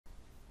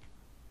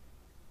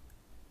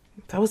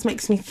That always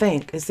makes me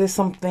think, is there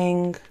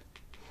something...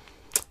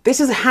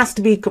 has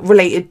to be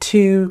related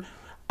to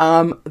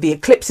the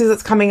eclipses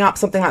that's coming up,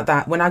 something like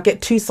that. When I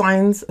get two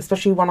signs,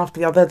 especially one after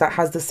the other, that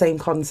has the same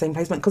card and same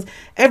placement, because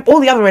all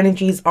the other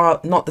energies are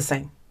not the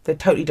same. They're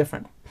totally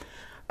different.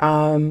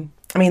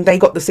 I mean, they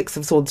got the Six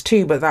of Swords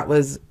too, but that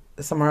was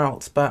somewhere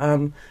else. But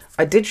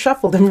I did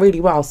shuffle them really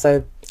well.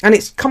 So, and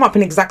it's come up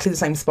in exactly the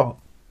same spot.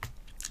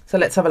 So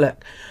let's have a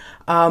look.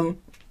 Don't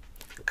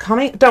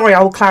worry,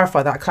 I will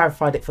clarify that. I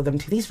clarified it for them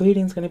too. These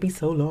readings are going to be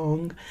so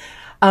long.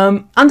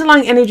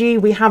 Underlying energy,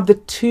 we have the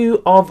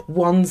Two of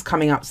Wands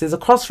coming up. So there's a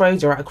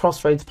crossroads. You're at a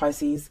crossroads,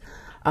 Pisces.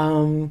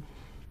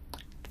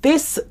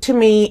 This to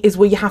me is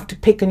where you have to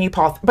pick a new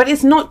path, but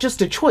it's not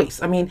just a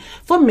choice. I mean,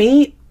 for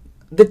me,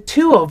 the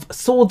Two of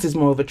Swords is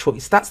more of a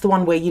choice. That's the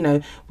one where, you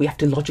know, we have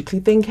to logically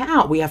think it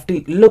out. We have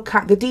to look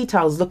at the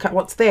details, look at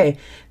what's there,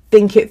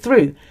 think it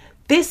through.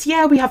 This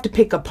year we have to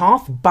pick a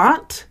path,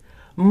 but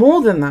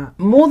more than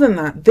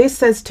that, this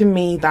says to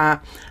me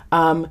that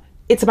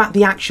it's about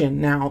the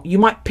action. Now, you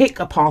might pick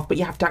a path, but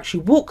you have to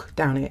actually walk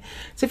down it.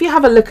 So if you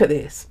have a look at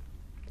this,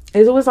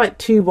 there's always like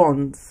two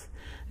wands.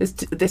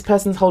 This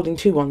person's holding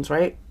two wands,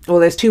 right? Or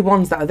there's two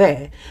wands that are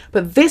there,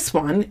 but this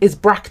one is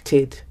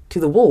bracketed to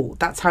the wall.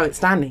 That's how it's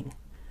standing.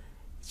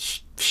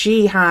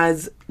 She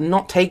has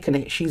not taken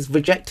it. She's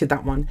rejected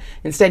that one.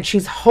 Instead,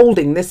 she's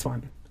holding this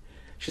one.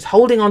 She's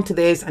holding on to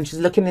this, and she's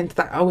looking into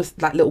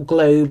that little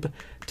globe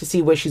to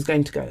see where she's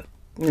going to go.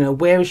 You know,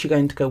 where is she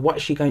going to go? What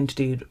is she going to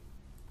do?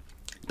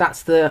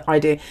 That's the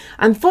idea.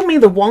 And for me,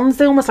 the wands,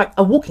 they're almost like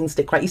a walking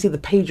stick, right? You see the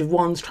Page of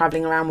Wands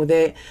traveling around with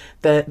it.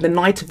 The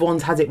Knight of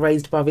Wands has it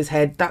raised above his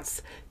head.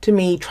 That's, to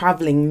me,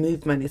 traveling,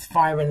 movement. It's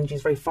fire energy.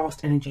 It's very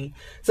fast energy.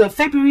 So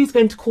February is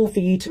going to call for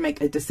you to make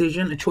a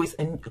decision, a choice,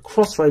 and a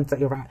crossroads that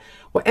you're at.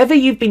 Whatever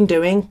you've been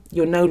doing,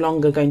 you're no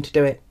longer going to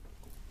do it.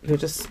 You're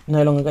just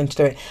no longer going to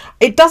do it.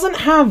 It doesn't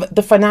have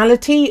the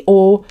finality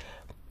or...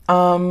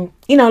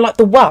 you know, like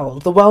the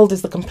world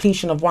is the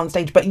completion of one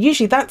stage, but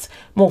usually that's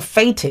more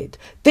fated.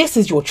 This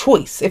is your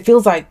choice. It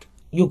feels like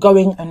you're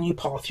going a new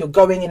path, you're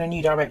going in a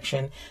new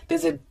direction.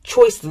 There's a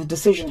choice, there's a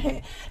decision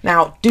here.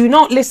 Now, do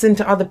not listen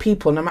to other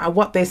people, no matter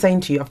what they're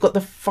saying to you. I've got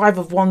the Five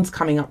of Wands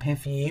coming up here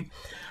for you,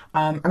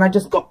 and I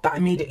just got that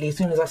immediately as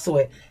soon as I saw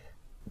it.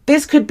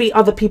 This could be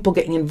other people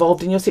getting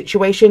involved in your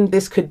situation.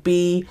 This could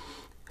be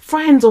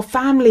friends or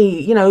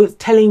family, you know,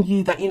 telling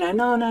you that, you know,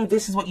 no,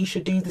 this is what you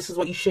should do, this is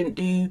what you shouldn't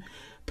do.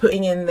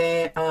 Putting in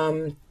their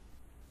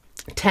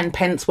 10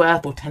 pence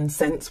worth or 10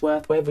 cents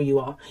worth, wherever you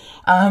are.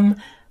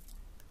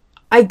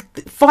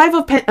 Five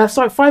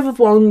of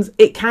Wands,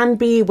 it can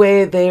be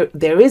where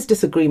there is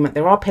disagreement,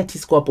 there are petty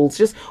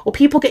squabbles, or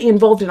people getting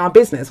involved in our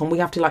business, and we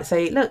have to like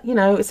say, look, you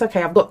know, it's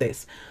okay, I've got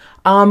this.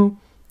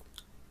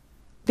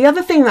 The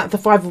other thing that the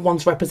Five of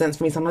Wands represents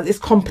for me sometimes is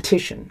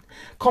competition.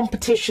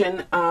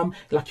 Competition,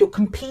 like you're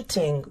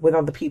competing with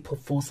other people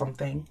for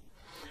something.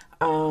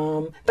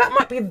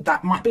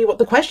 That might be what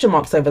the question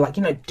mark's over, like,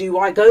 you know, do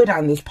I go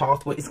down this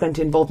path where it's going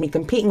to involve me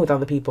competing with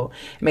other people?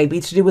 Maybe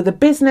to do with a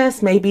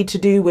business, maybe to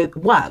do with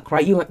work,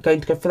 right? You're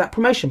going to go for that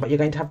promotion, but you're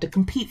going to have to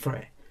compete for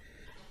it.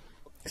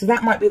 So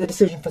that might be the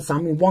decision for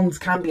some. Wands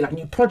can be like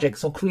new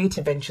projects or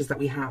creative ventures that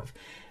we have.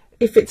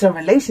 If it's a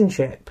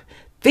relationship,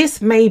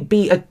 this may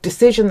be a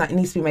decision that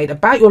needs to be made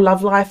about your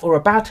love life or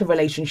about a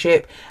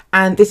relationship.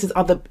 And this is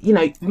you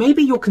know,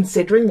 maybe you're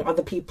considering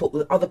other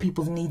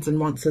people's needs and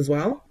wants as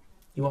well.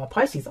 You are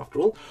Pisces after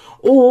all.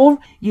 Or,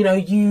 you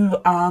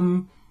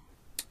know,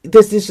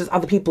 there's just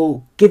other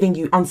people giving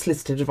you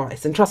unsolicited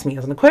advice. And trust me,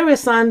 as an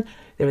Aquarius sun,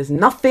 there is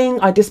nothing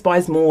I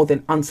despise more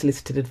than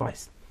unsolicited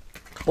advice.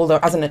 Although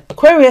as an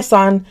Aquarius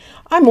sun,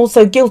 I'm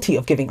also guilty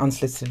of giving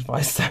unsolicited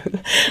advice. So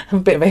I'm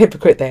a bit of a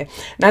hypocrite there.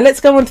 Now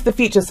let's go on to the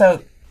future.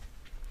 So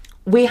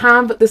we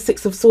have the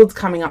Six of Swords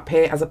coming up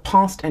here as a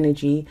past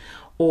energy,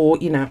 or,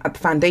 you know, at the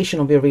foundation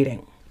of your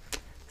reading.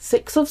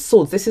 Six of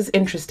Swords, this is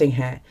interesting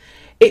here.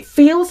 It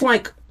feels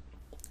like,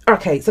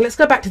 okay, so let's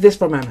go back to this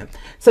for a moment.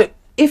 So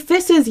if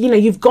this is, you know,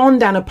 you've gone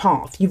down a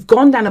path and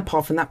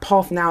that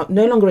path now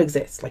no longer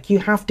exists. Like you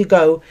have to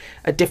go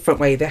a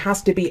different way. There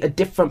has to be a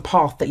different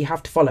path that you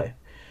have to follow.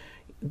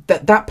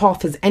 That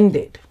path has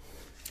ended.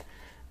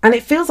 And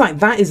it feels like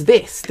that is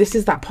this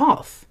is that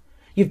path.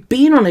 You've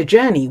been on a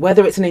journey,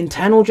 whether it's an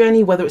internal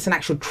journey, whether it's an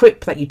actual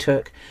trip that you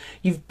took.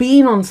 You've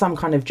been on some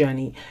kind of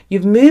journey.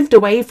 You've moved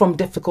away from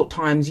difficult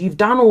times. You've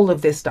done all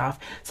of this stuff.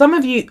 Some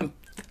of you,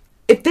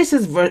 if this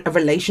is a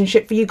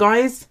relationship for you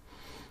guys,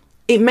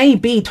 it may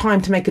be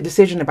time to make a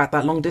decision about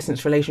that long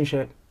distance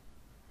relationship.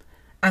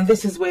 And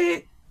this is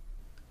where,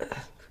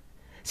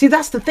 see,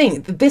 that's the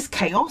thing, this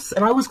chaos,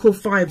 and I always call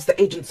fives the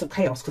agents of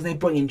chaos because they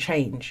bring in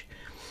change.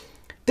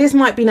 This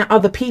might be now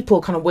other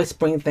people kind of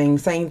whispering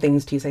things, saying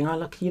things to you, saying, oh,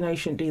 look, you know, you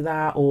shouldn't do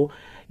that, or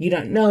you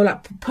don't know,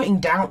 like putting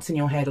doubts in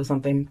your head or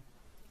something.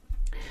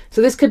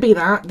 So this could be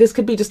that. This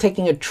could be just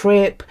taking a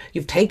trip.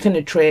 You've taken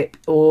a trip,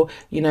 or,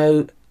 you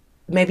know,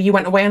 maybe you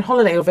went away on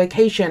holiday or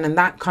vacation and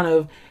that kind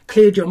of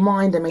cleared your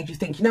mind and made you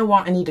think, you know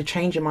what, I need a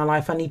change in my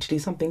life. I need to do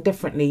something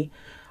differently.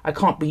 I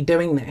can't be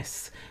doing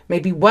this.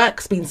 Maybe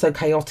work's been so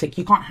chaotic,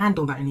 you can't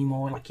handle that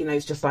anymore. Like, you know,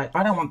 it's just like,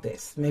 I don't want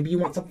this. Maybe you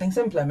want something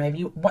simpler.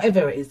 Maybe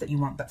whatever it is that you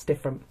want, that's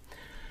different.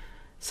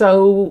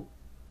 So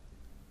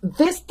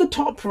the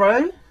top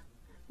row,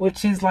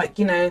 which is like,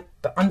 you know,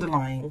 the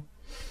underlying,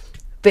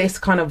 this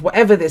kind of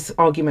whatever this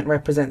argument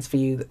represents for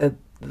you,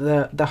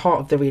 the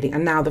heart of the reading,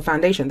 and now the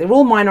foundation, they're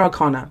all minor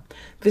arcana.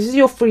 This is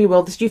your free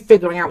will. This is you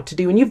figuring out what to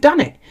do, and you've done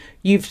it.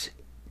 You've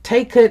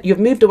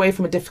moved away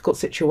from a difficult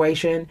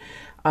situation.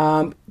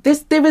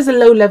 There is a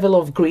low level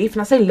of grief,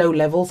 and I say low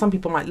level, some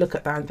people might look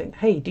at that and think,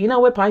 hey, do you know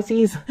we're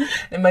Pisces?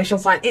 Emotional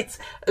sign. It's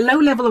a low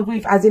level of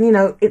grief, as in, you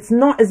know, it's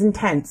not as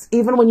intense.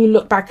 Even when you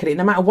look back at it,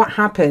 no matter what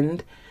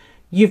happened,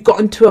 you've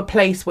gotten to a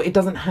place where it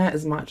doesn't hurt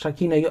as much.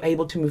 Like, you know, you're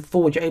able to move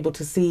forward. You're able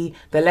to see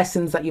the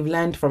lessons that you've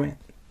learned from it.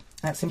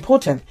 That's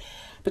important,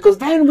 because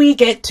then we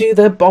get to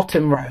the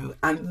bottom row,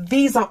 and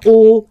these are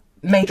all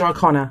major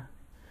arcana.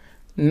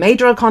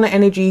 Major arcana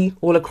energy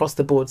all across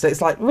the board. So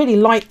it's like really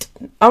light.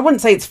 I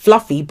wouldn't say it's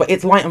fluffy, but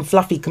it's light and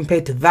fluffy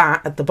compared to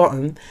that at the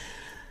bottom.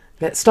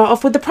 Let's start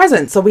off with the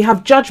present. So we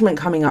have Judgment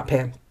coming up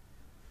here.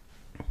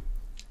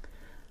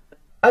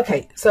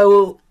 Okay,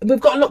 so we've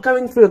got a lot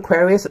going through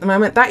Aquarius at the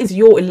moment. That is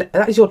your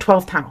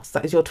 12th house.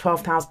 That is your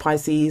 12th house,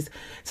 Pisces.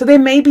 So there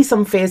may be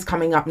some fears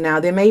coming up now.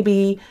 There may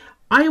be,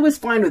 I always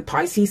find with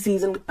Pisces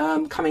season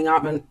coming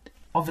up, and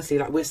obviously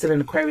like we're still in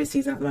Aquarius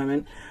season at the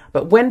moment,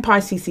 but when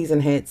Pisces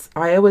season hits,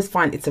 I always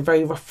find it's a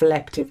very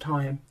reflective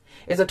time.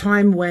 It's a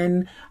time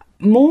when,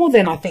 more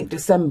than I think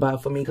December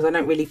for me, because I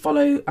don't really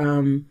follow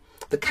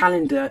the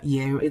calendar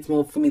year. It's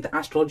more for me the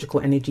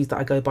astrological energies that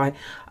I go by.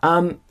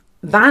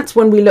 That's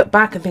when we look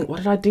back and think, what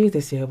did I do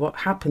this year? What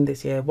happened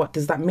this year? What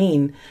does that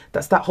mean?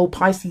 That's that whole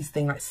Pisces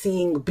thing, like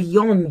seeing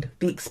beyond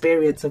the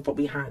experience of what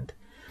we had.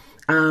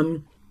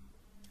 And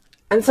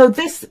so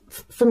this,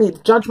 for me, the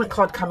Judgment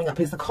card coming up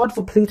is the card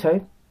for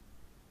Pluto.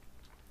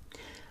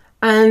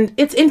 And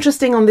it's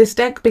interesting on this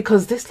deck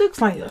because this looks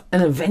like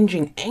an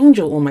avenging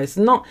angel almost.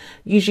 Not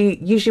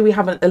usually we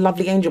have a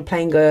lovely angel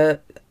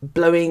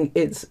blowing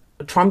its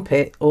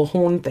trumpet or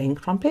horn thing.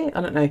 Trumpet?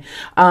 I don't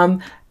know.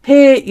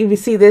 Here you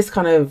see this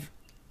kind of,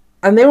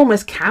 and they're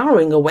almost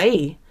cowering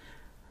away.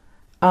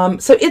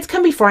 So it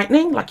can be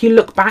frightening. Like, you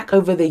look back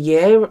over the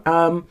year,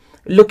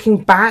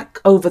 looking back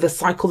over the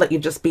cycle that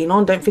you've just been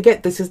on. Don't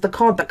forget, this is the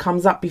card that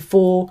comes up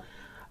before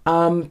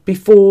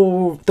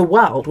the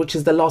World, which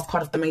is the last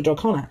card of the major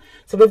arcana.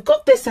 So we've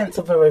got this sense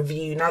of a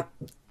review. Now,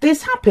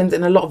 this happens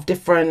in a lot of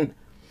different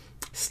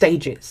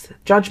stages.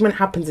 Judgment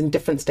happens in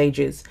different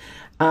stages.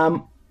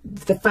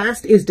 The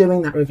first is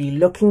doing that review,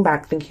 looking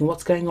back, thinking,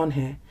 what's going on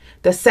here?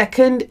 The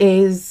second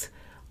is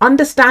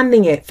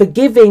understanding it,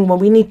 forgiving when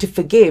we need to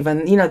forgive.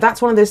 And, you know,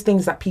 that's one of those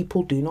things that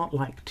people do not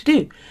like to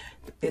do.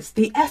 It's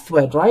the F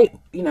word, right?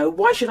 You know,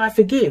 why should I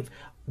forgive?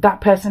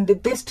 That person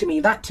did this to me,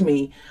 that to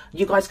me.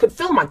 You guys could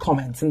fill my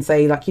comments and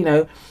say, like, you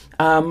know,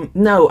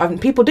 no,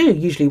 people do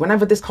usually.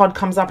 Whenever this card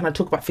comes up and I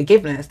talk about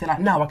forgiveness, they're like,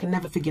 no, I can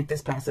never forgive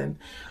this person.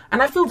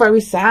 And I feel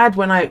very sad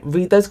when I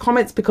read those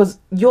comments, because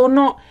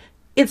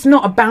it's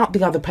not about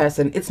the other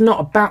person. It's not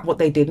about what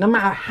they did. No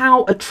matter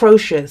how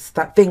atrocious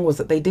that thing was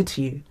that they did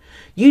to you,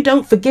 you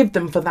don't forgive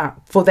them for that,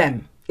 for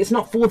them. It's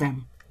not for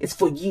them. It's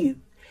for you.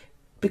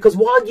 Because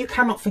while you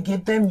cannot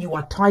forgive them, you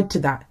are tied to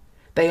that.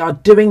 They are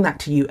doing that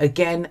to you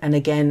again and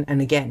again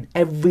and again,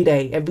 every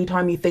day, every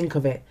time you think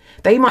of it.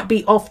 They might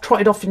be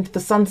trotted off into the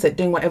sunset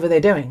doing whatever they're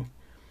doing,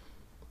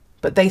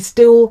 but they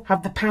still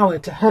have the power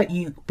to hurt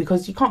you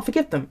because you can't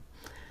forgive them.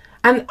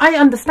 And I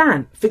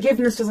understand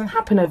forgiveness doesn't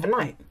happen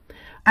overnight.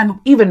 And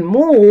even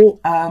more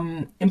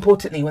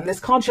importantly, when this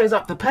card shows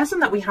up, the person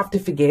that we have to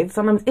forgive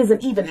sometimes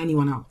isn't even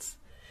anyone else.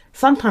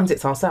 Sometimes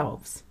it's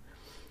ourselves.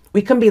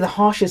 We can be the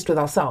harshest with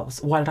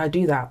ourselves. Why did I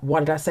do that?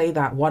 Why did I say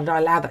that? Why did I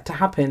allow that to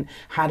happen?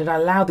 How did I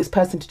allow this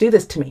person to do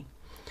this to me?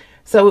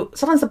 So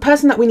sometimes the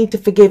person that we need to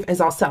forgive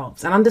is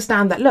ourselves, and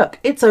understand that, look,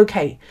 it's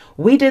okay.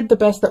 We did the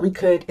best that we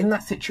could in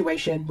that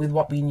situation with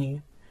what we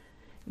knew.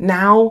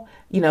 Now,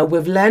 you know,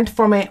 we've learned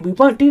from it. We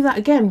won't do that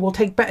again. We'll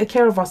take better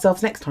care of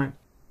ourselves next time.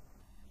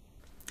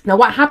 Now,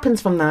 what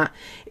happens from that,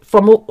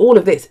 from all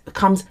of this,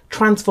 comes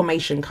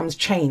transformation, comes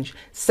change,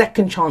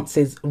 second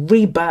chances,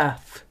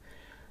 rebirth.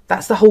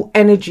 That's the whole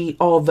energy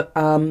of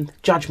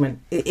Judgment.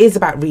 It is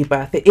about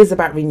rebirth. It is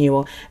about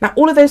renewal. Now,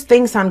 all of those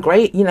things sound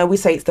great. You know, we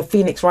say it's the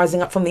phoenix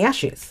rising up from the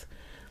ashes.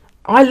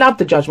 I love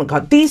the Judgment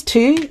card. These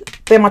two,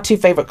 they're my two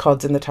favorite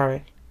cards in the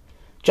tarot.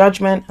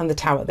 Judgment and the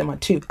Tower. They're my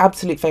two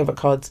absolute favorite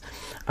cards.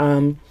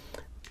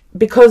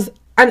 Because,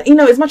 and you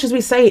know, as much as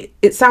we say,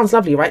 it sounds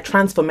lovely, right?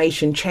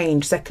 Transformation,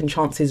 change, second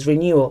chances,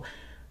 renewal.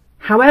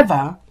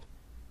 However,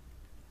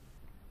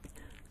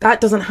 that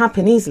doesn't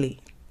happen easily.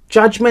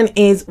 Judgment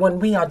is when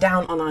we are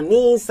down on our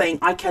knees saying,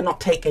 I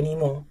cannot take any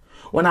more.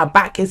 When our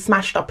back is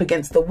smashed up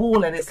against the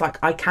wall and it's like,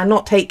 I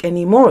cannot take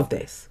any more of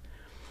this.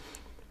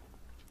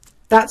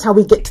 That's how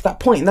we get to that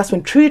point. And that's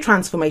when true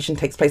transformation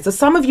takes place. So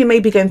some of you may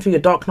be going through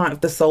your dark night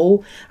of the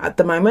soul at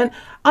the moment.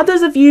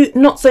 Others of you,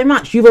 not so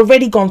much. You've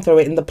already gone through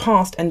it in the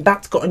past, and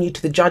that's gotten you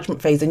to the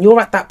judgment phase. And you're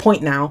at that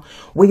point now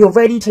where you're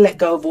ready to let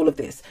go of all of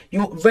this.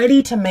 You're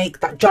ready to make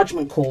that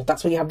judgment call.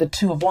 That's where you have the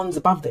Two of Wands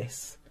above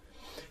this.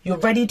 You're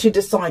ready to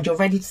decide. You're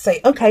ready to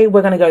say, okay,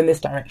 we're going to go in this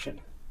direction.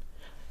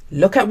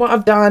 Look at what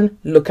I've done.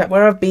 Look at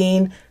where I've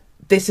been.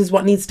 This is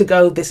what needs to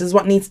go. This is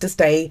what needs to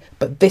stay.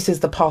 But this is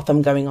the path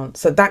I'm going on.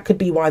 So that could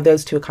be why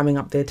those two are coming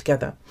up there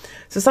together.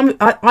 So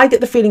I get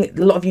the feeling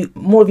a lot of you,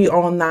 more of you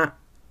are on that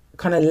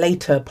kind of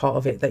later part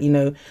of it, that, you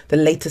know, the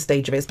later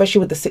stage of it, especially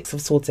with the Six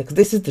of Swords, because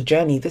this is the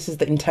journey. This is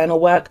the internal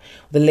work,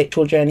 the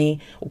literal journey,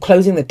 or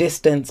closing the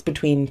distance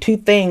between two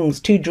things,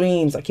 two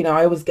dreams. Like, you know,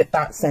 I always get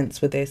that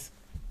sense with this.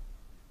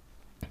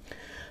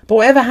 But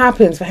whatever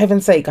happens, for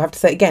heaven's sake, I have to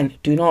say again,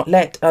 do not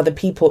let other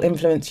people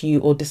influence you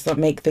or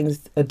make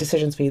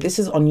decisions for you. This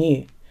is on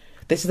you.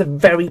 This is a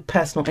very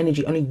personal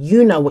energy. Only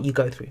you know what you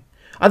go through.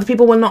 Other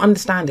people will not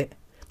understand it.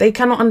 They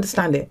cannot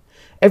understand it.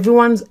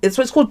 It's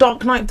what's called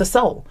dark night of the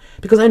soul,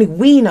 because only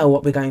we know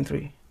what we're going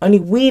through. Only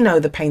we know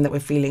the pain that we're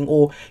feeling,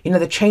 or, you know,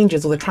 the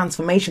changes or the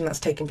transformation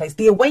that's taking place,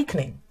 the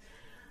awakening.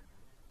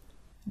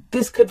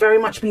 This could very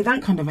much be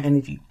that kind of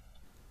energy.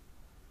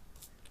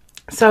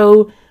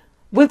 So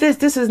with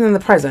this is in the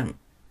present.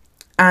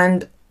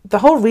 And the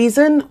whole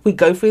reason we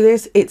go through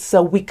this, it's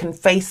so we can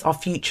face our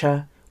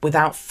future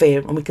without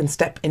fear, and we can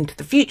step into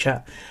the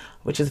future,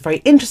 which is a very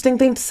interesting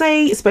thing to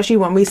say, especially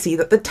when we see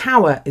that the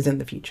Tower is in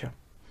the future.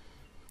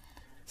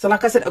 So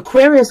like I said,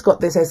 Aquarius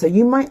got this here. So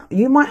you might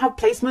have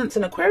placements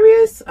in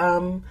Aquarius.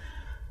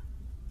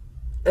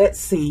 Let's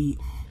see.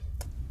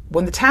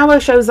 When the Tower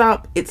shows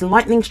up, it's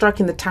lightning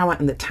striking the Tower,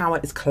 and the Tower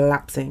is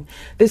collapsing.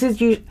 This is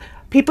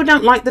people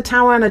don't like the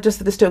Tower, and I just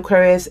said this to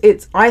Aquarius.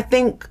 I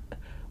think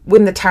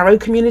when the tarot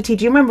community,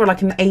 do you remember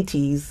like in the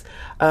 80s,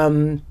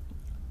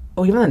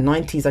 or even the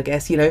 90s, I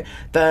guess, you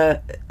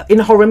know, in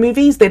horror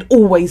movies, they'd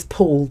always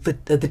pull the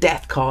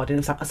death card, and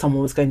if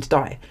someone was going to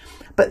die.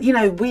 But, you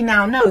know, we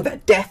now know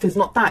that death is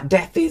not that.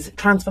 Death is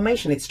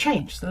transformation. It's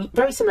change. So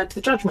very similar to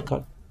the Judgment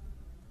card.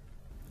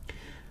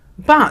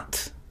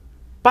 But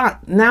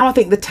now I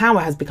think the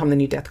Tower has become the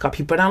new death card.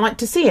 People don't like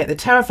to see it. They're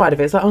terrified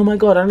of it. It's like, oh my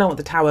God, I don't know what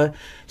the Tower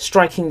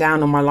striking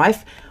down on my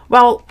life.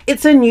 Well,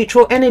 it's a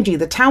neutral energy.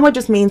 The Tower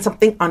just means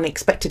something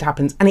unexpected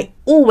happens, and it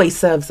always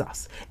serves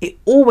us. It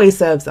always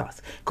serves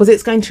us, because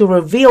it's going to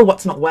reveal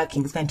what's not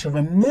working. It's going to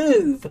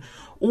remove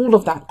all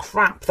of that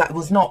crap that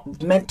was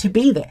not meant to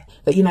be there.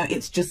 That, you know,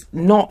 it's just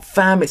not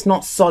firm. It's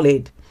not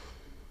solid.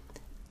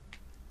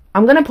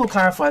 I'm going to pull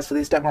clarifiers for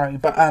this, don't worry.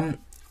 But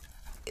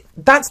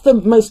that's the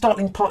most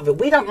startling part of it.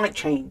 We don't like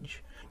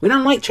change. We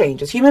don't like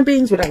change. As human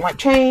beings, we don't like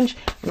change.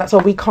 And that's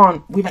why we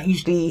don't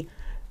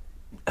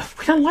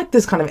like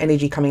this kind of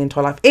energy coming into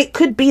our life. It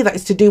could be that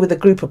it's to do with a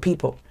group of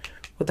people,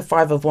 with the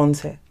Five of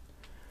Wands here.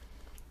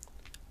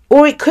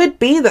 Or it could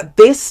be that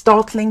this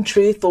startling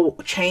truth or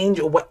change,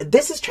 or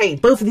this is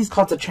change. Both of these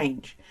cards are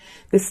change.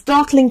 This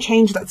startling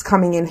change that's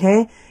coming in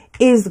here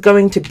is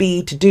going to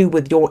be to do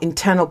with your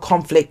internal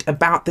conflict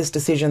about this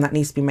decision that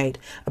needs to be made,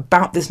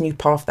 about this new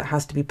path that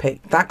has to be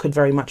picked. That could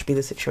very much be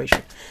the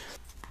situation.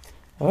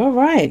 All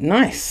right,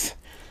 nice.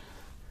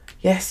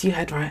 Yes, you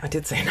heard right. I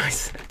did say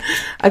nice.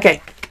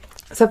 Okay,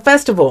 so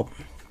first of all,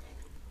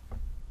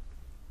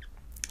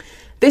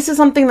 this is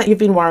something that you've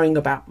been worrying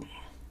about.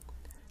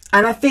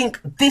 And I think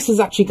this is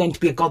actually going to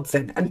be a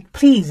godsend. And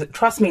please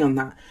trust me on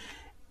that.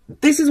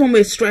 This is when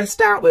we're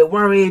stressed out, we're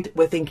worried,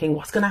 we're thinking,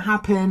 what's going to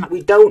happen?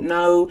 We don't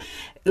know.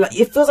 Like,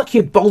 it feels like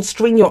you're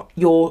bolstering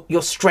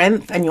your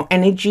strength and your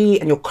energy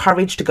and your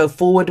courage to go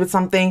forward with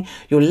something.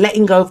 You're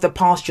letting go of the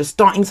past. You're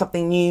starting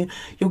something new.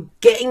 You're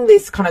getting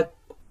this kind of,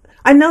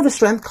 I know the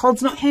strength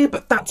card's not here,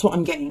 but that's what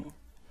I'm getting.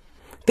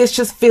 This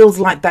just feels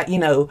like that, you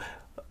know,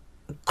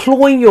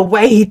 clawing your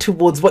way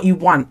towards what you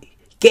want.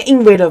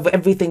 Getting rid of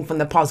everything from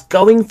the past,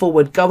 going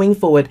forward,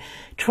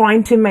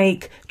 trying to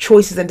make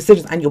choices and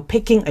decisions, and you're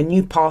picking a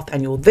new path,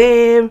 and you're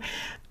there.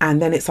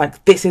 And then it's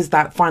like, this is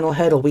that final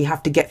hurdle. We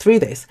have to get through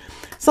this.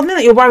 Something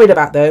that you're worried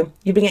about, though,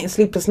 you've been getting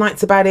sleepless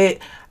nights about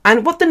it.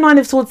 And what the Nine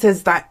of Swords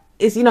says that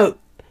is, you know,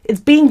 it's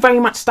being very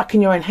much stuck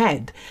in your own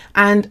head.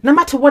 And no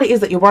matter what it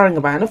is that you're worrying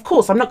about, and of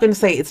course, I'm not going to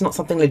say it's not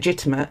something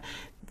legitimate.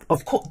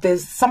 Of course,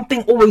 there's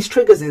something always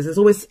triggers this. There's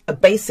always a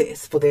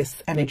basis for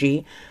this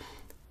energy.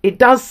 It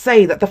does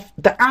say that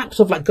the act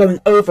of like going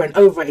over and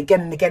over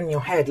again and again in your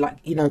head, like,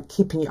 you know,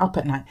 keeping you up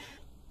at night.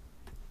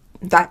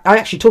 That I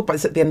actually talked about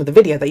this at the end of the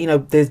video, that, you know,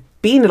 there's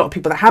been a lot of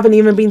people that haven't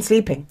even been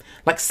sleeping.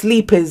 Like,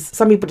 sleep is,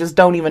 some people just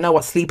don't even know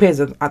what sleep is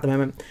at the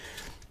moment.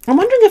 I'm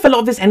wondering if a lot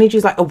of this energy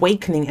is like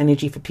awakening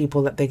energy for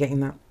people, that they're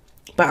getting that.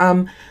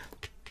 But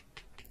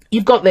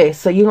you've got this.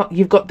 So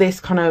you've got this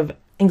kind of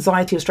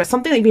anxiety or stress,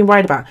 something that you've been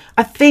worried about.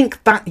 I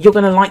think that you're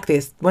going to like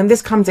this. When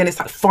this comes in, it's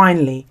like,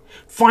 finally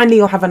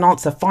you'll have an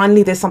answer.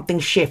 Finally, there's something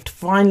shift.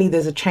 Finally,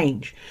 there's a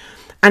change.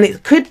 And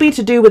it could be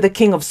to do with the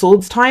King of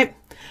Swords type.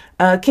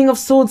 King of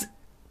Swords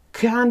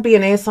can be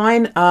an air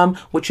sign,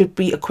 which would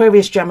be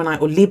Aquarius, Gemini,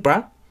 or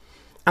Libra.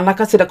 And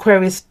like I said,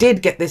 Aquarius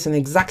did get this in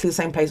exactly the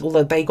same place,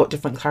 although they got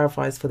different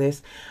clarifiers for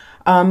this.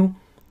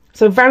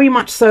 So very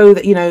much so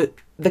that, you know,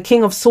 the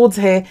King of Swords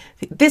here,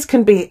 this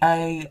can be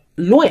a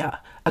lawyer,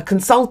 a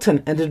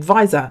consultant, an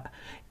advisor.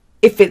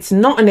 If it's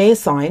not an air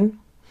sign,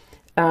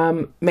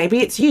 maybe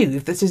it's you.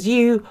 If this is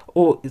you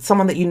or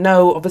someone that you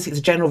know, obviously it's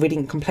a general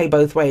reading, it can play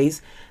both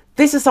ways.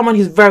 This is someone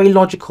who's very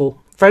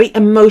logical, very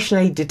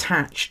emotionally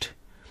detached.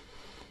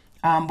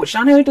 Which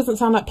I know doesn't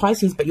sound like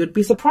Pisces, but you'd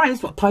be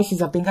surprised what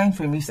Pisces have been going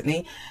through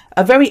recently.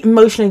 A very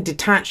emotionally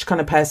detached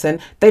kind of person.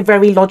 They're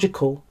very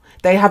logical.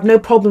 They have no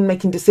problem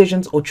making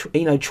decisions or,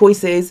 you know,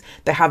 choices.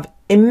 They have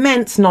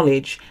immense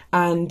knowledge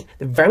and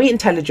they're very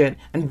intelligent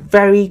and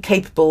very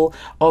capable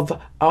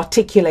of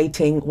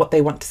articulating what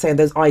they want to say and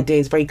those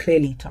ideas very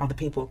clearly to other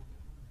people.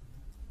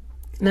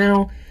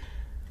 Now,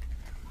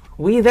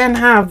 we then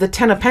have the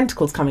Ten of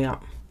Pentacles coming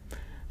up.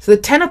 So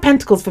the Ten of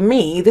Pentacles, for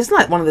me, this is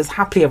like one of those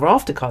happily ever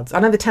after cards. I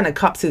know the Ten of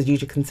Cups is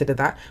usually considered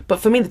that, but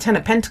for me, the Ten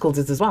of Pentacles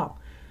is as well.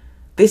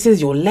 This is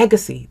your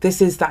legacy.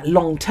 This is that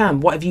long term.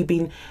 What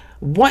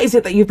is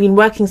it that you've been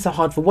working so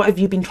hard for? What have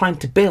you been trying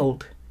to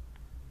build?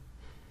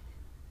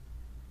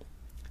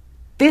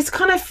 This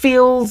kind of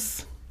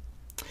feels,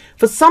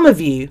 for some of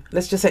you,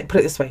 let's just say,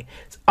 put it this way.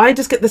 I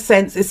just get the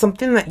sense it's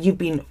something that you've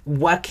been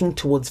working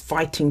towards,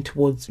 fighting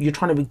towards. You're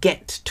trying to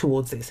get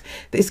towards this.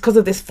 It's because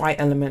of this fight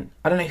element.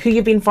 I don't know who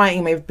you've been fighting.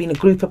 It may have been a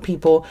group of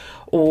people,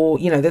 or,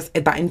 you know, there's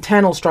that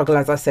internal struggle.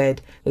 As I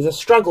said, there's a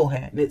struggle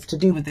here. And it's to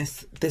do with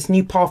this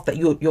new path that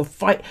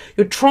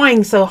you're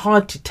trying so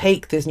hard to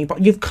take this new path.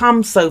 You've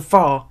come so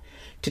far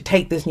to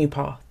take this new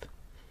path.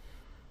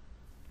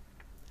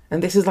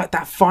 And this is like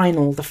the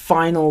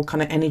final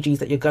kind of energies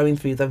that you're going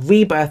through. The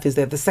rebirth is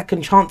there. The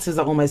second chances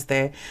are almost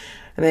there.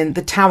 And then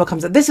the Tower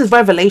comes up. This is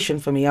revelation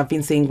for me. I've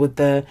been seeing with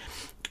the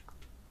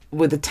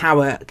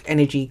Tower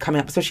energy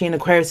coming up, especially in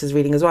Aquarius's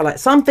reading as well. Like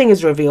something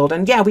is revealed.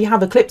 And yeah, we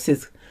have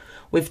eclipses.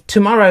 With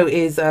tomorrow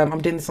is,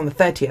 I'm doing this on the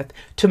 30th.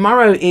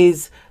 Tomorrow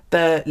is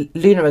the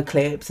lunar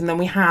eclipse. And then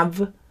we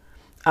have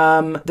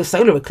the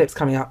solar eclipse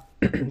coming up.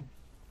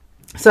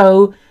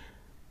 So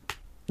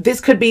this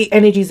could be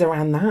energies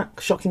around that.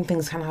 Shocking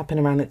things can happen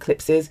around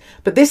eclipses.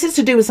 But this is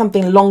to do with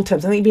something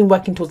long-term. Something you've been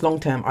working towards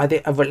long-term.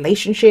 Either a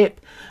relationship,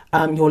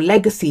 your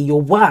legacy,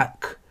 your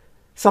work.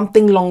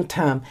 Something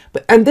long-term.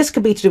 And this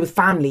could be to do with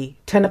family.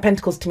 Ten of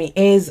Pentacles to me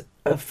is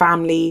a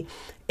family.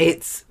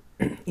 It's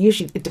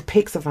usually, it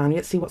depicts a family.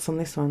 Let's see what's on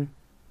this one.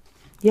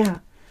 Yeah.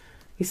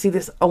 You see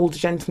this old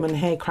gentleman,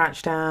 hair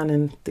crouched down.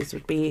 And this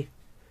would be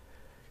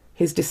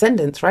his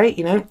descendants, right?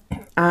 You know,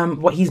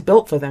 what he's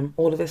built for them,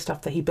 all of this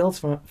stuff that he builds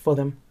for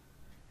them.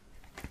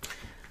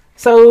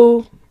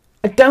 So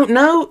I don't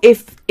know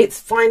if it's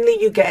finally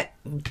you get,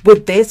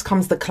 with this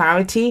comes the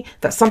clarity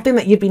that something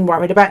that you've been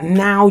worried about,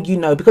 now you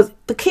know, because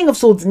the King of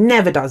Swords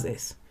never does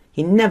this.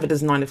 He never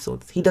does Nine of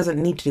Swords. He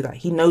doesn't need to do that.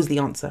 He knows the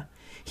answer.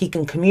 He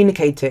can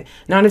communicate it.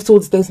 Nine of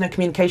Swords, there's no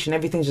communication.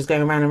 Everything's just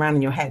going around and around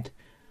in your head.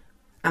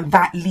 And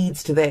that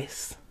leads to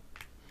this.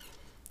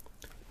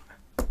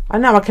 I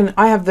know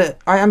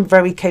I am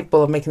very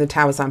capable of making the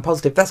Tower sound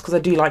positive. That's because I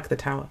do like the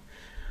Tower.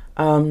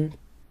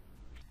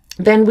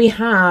 Then we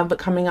have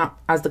coming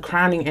up as the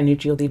crowning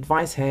energy or the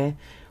advice here,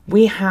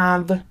 we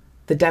have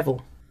the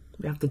Devil.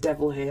 We have the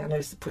Devil here. I know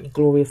it's a pretty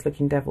glorious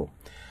looking devil.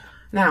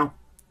 Now,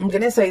 I'm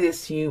going to say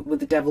this to you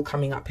with the Devil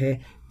coming up here.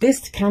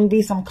 This can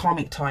be some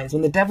karmic ties.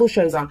 When the Devil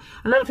shows up,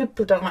 a lot of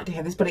people don't like to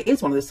hear this, but it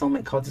is one of the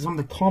soulmate cards. It's one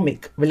of the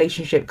karmic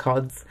relationship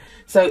cards.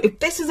 So if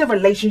this is a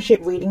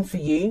relationship reading for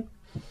you,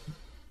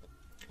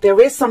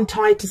 there is some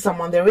tie to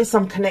someone. There is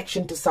some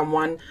connection to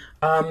someone.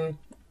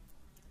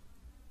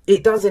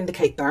 It does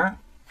indicate that.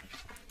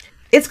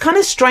 It's kind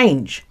of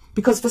strange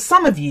because for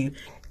some of you,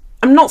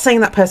 I'm not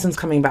saying that person's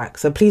coming back.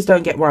 So please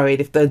don't get worried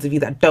if those of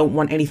you that don't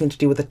want anything to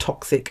do with a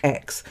toxic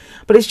ex.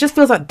 But it just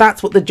feels like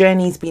that's what the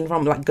journey's been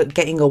from, like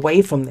getting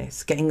away from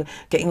this, getting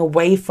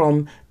away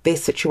from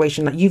this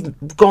situation. Like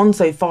you've gone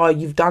so far,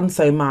 you've done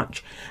so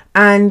much.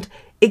 And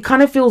it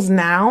kind of feels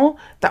now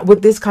that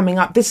with this coming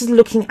up, this is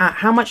looking at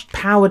how much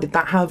power did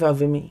that have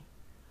over me?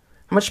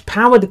 How much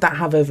power did that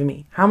have over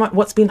me?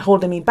 What's been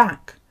holding me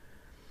back?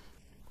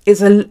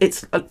 That's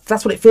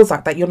what it feels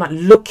like, that you're not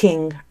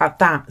looking at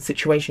that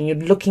situation. You're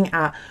looking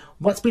at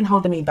what's been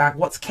holding me back,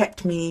 what's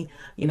kept me,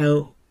 you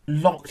know,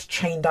 locked,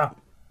 chained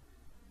up.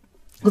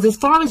 Because as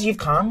far as you've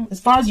come, as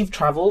far as you've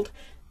traveled,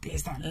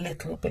 there's that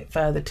little bit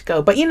further to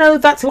go. But you know,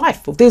 that's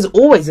life. There's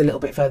always a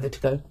little bit further to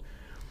go.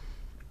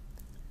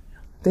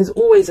 There's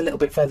always a little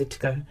bit further to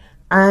go.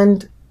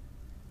 And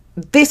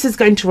this is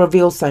going to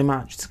reveal so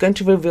much. It's going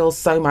to reveal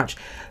so much.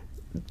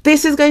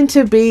 This is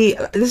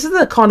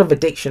a kind of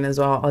addiction as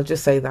well. I'll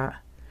just say that.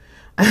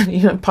 And,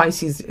 you know,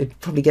 Pisces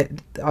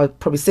are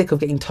probably sick of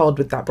getting told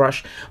with that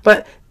brush.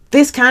 But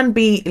this can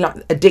be like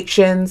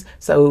addictions.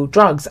 So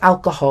drugs,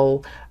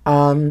 alcohol,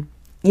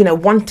 you know,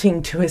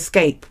 wanting to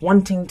escape,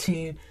 wanting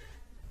to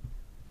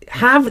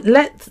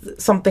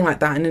let something like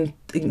that, an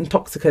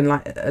intoxicant,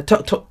 like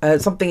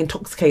something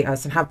intoxicate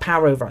us and have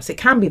power over us. It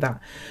can be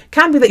that. It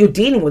can be that you're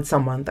dealing with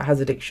someone that has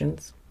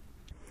addictions.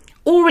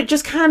 Or it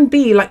just can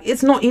be like,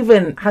 it's not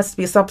even has to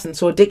be a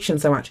substance or addiction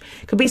so much.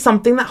 It could be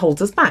something that holds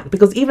us back,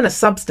 because even a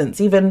substance,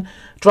 even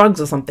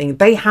drugs or something,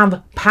 they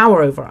have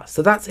power over us.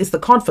 So it's the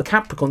card for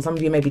Capricorn. Some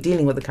of you may be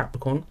dealing with a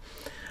Capricorn.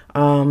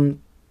 Well,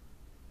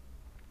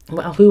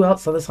 who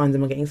else other signs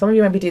am I getting? Some of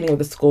you may be dealing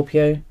with a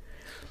Scorpio.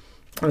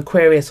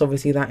 Aquarius,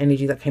 obviously, that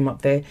energy that came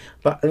up there.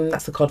 But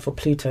that's the card for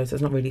Pluto, so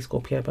it's not really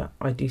Scorpio, but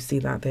I do see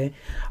that there.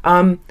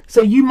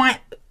 So you might...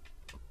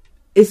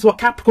 It's what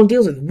Capricorn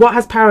deals with. What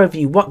has power over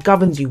you? What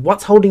governs you?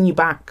 What's holding you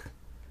back?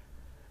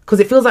 Because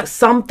it feels like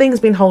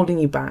something's been holding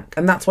you back.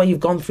 And that's why you've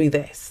gone through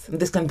this. And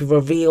this can be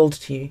revealed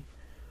to you.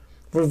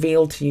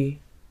 Revealed to you.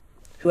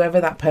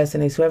 Whoever that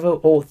person is. Whoever,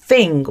 or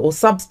thing, or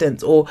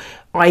substance, or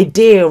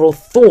idea, or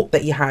thought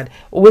that you had.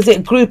 Or was it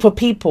a group of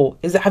people?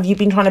 Have you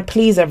been trying to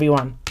please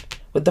everyone?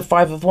 With the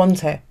 5 of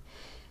Wands here.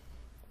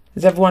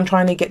 Is everyone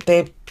trying to get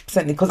their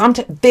percentage?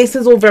 Because this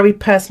is all very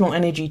personal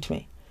energy to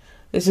me.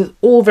 This is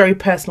all very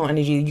personal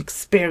energy.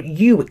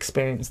 You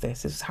experience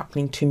this. This is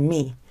happening to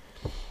me.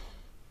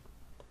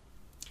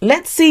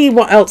 Let's see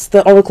what else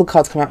the oracle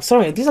cards come out.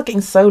 Sorry, these are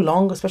getting so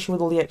long, especially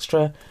with all the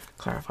extra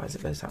clarifiers.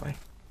 It goes that way.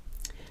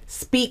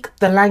 Speak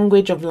the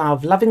language of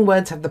love. Loving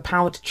words have the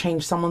power to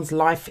change someone's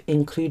life,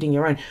 including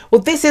your own.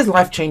 Well, this is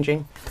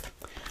life-changing.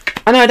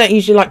 I know I don't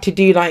usually like to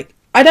do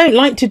I don't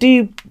like to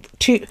do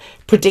too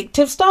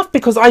predictive stuff,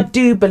 because I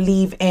do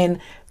believe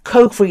in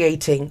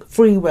co-creating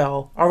free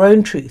will, our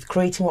own truth,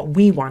 creating what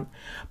we want.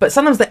 But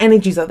sometimes the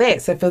energies are there.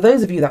 So for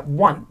those of you that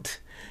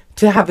want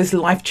to have this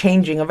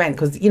life-changing event,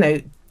 because, you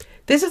know,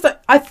 this is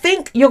I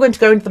think you're going to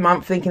go into the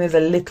month thinking there's a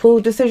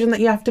little decision that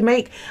you have to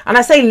make. And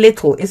I say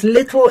little, it's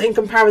little in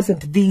comparison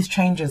to these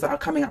changes that are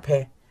coming up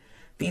here.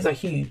 These are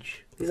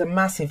huge. These are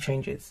massive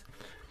changes.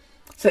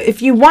 So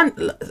if you want,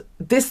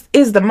 this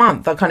is the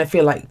month, I kind of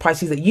feel like,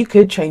 Pisces, that you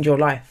could change your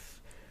life.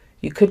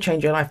 You could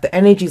change your life. The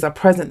energies are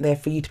present there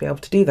for you to be able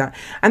to do that.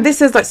 And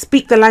this is like,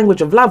 speak the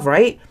language of love,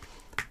 right?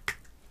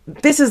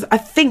 I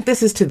think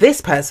this is to this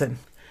person.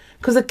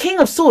 Because the King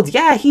of Swords,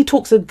 yeah, he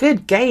talks a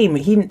good game.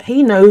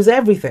 He knows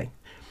everything.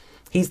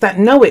 He's that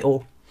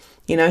know-it-all.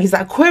 You know, he's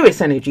that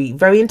Aquarius energy.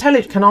 Very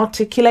intelligent, can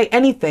articulate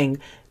anything.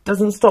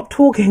 Doesn't stop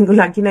talking.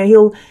 Like, you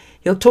know,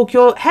 he'll talk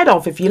your head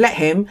off if you let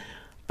him.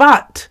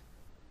 But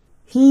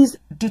he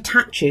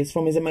detaches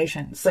from his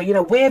emotions. So, you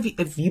know, have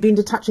you been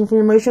detaching from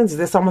your emotions? Is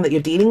there someone that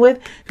you're dealing with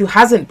who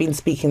hasn't been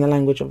speaking the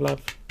language of love?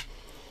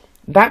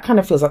 That kind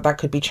of feels like that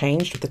could be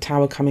changed with the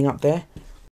Tower coming up there.